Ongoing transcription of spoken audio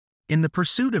In the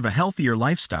pursuit of a healthier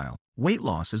lifestyle, weight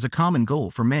loss is a common goal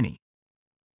for many.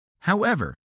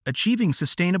 However, achieving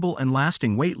sustainable and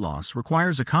lasting weight loss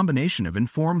requires a combination of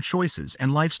informed choices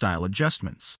and lifestyle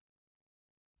adjustments.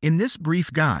 In this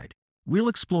brief guide, we'll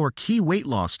explore key weight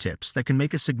loss tips that can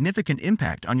make a significant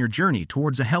impact on your journey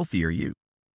towards a healthier you.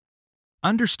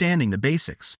 Understanding the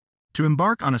basics. To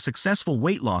embark on a successful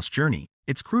weight loss journey,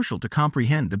 it's crucial to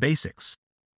comprehend the basics.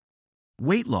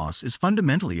 Weight loss is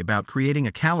fundamentally about creating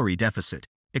a calorie deficit,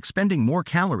 expending more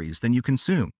calories than you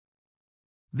consume.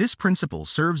 This principle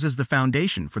serves as the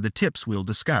foundation for the tips we'll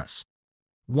discuss.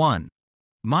 1.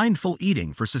 Mindful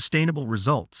eating for sustainable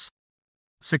results.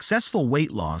 Successful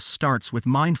weight loss starts with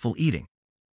mindful eating.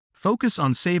 Focus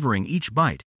on savoring each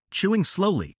bite, chewing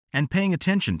slowly, and paying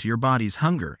attention to your body's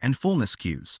hunger and fullness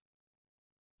cues.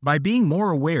 By being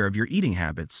more aware of your eating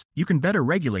habits, you can better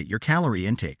regulate your calorie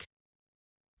intake.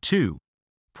 2.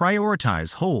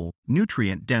 Prioritize whole,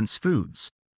 nutrient-dense foods.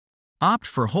 Opt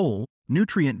for whole,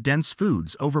 nutrient-dense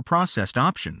foods over processed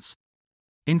options.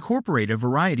 Incorporate a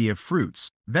variety of fruits,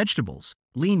 vegetables,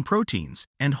 lean proteins,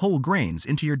 and whole grains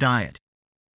into your diet.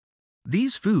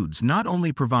 These foods not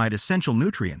only provide essential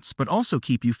nutrients but also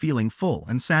keep you feeling full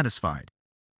and satisfied.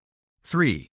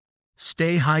 3.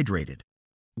 Stay hydrated.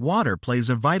 Water plays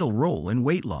a vital role in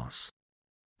weight loss.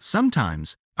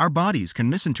 Sometimes, our bodies can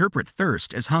misinterpret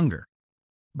thirst as hunger.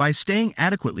 By staying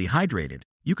adequately hydrated,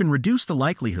 you can reduce the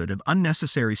likelihood of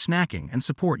unnecessary snacking and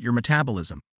support your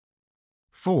metabolism.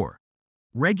 4.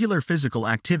 Regular physical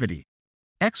activity.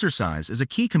 Exercise is a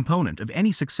key component of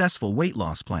any successful weight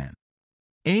loss plan.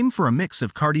 Aim for a mix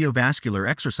of cardiovascular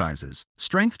exercises,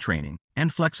 strength training,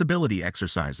 and flexibility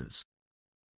exercises.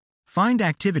 Find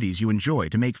activities you enjoy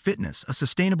to make fitness a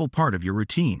sustainable part of your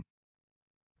routine.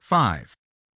 5.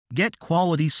 Get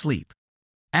quality sleep.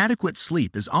 Adequate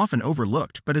sleep is often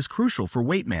overlooked but is crucial for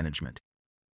weight management.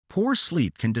 Poor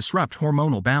sleep can disrupt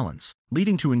hormonal balance,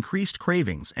 leading to increased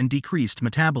cravings and decreased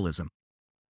metabolism.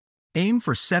 Aim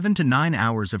for 7 to 9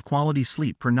 hours of quality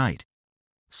sleep per night.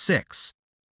 6.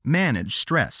 Manage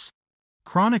stress.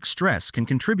 Chronic stress can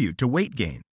contribute to weight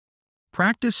gain.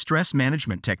 Practice stress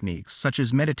management techniques such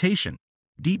as meditation,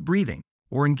 deep breathing,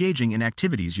 or engaging in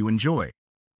activities you enjoy.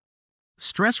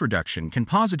 Stress reduction can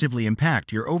positively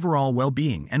impact your overall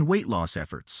well-being and weight loss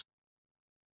efforts.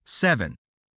 7.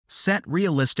 Set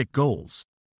realistic goals.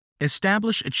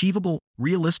 Establish achievable,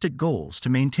 realistic goals to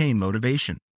maintain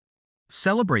motivation.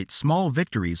 Celebrate small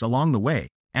victories along the way,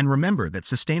 and remember that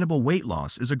sustainable weight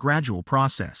loss is a gradual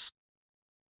process.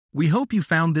 We hope you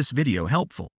found this video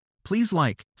helpful. Please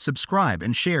like, subscribe,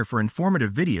 and share for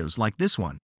informative videos like this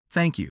one. Thank you.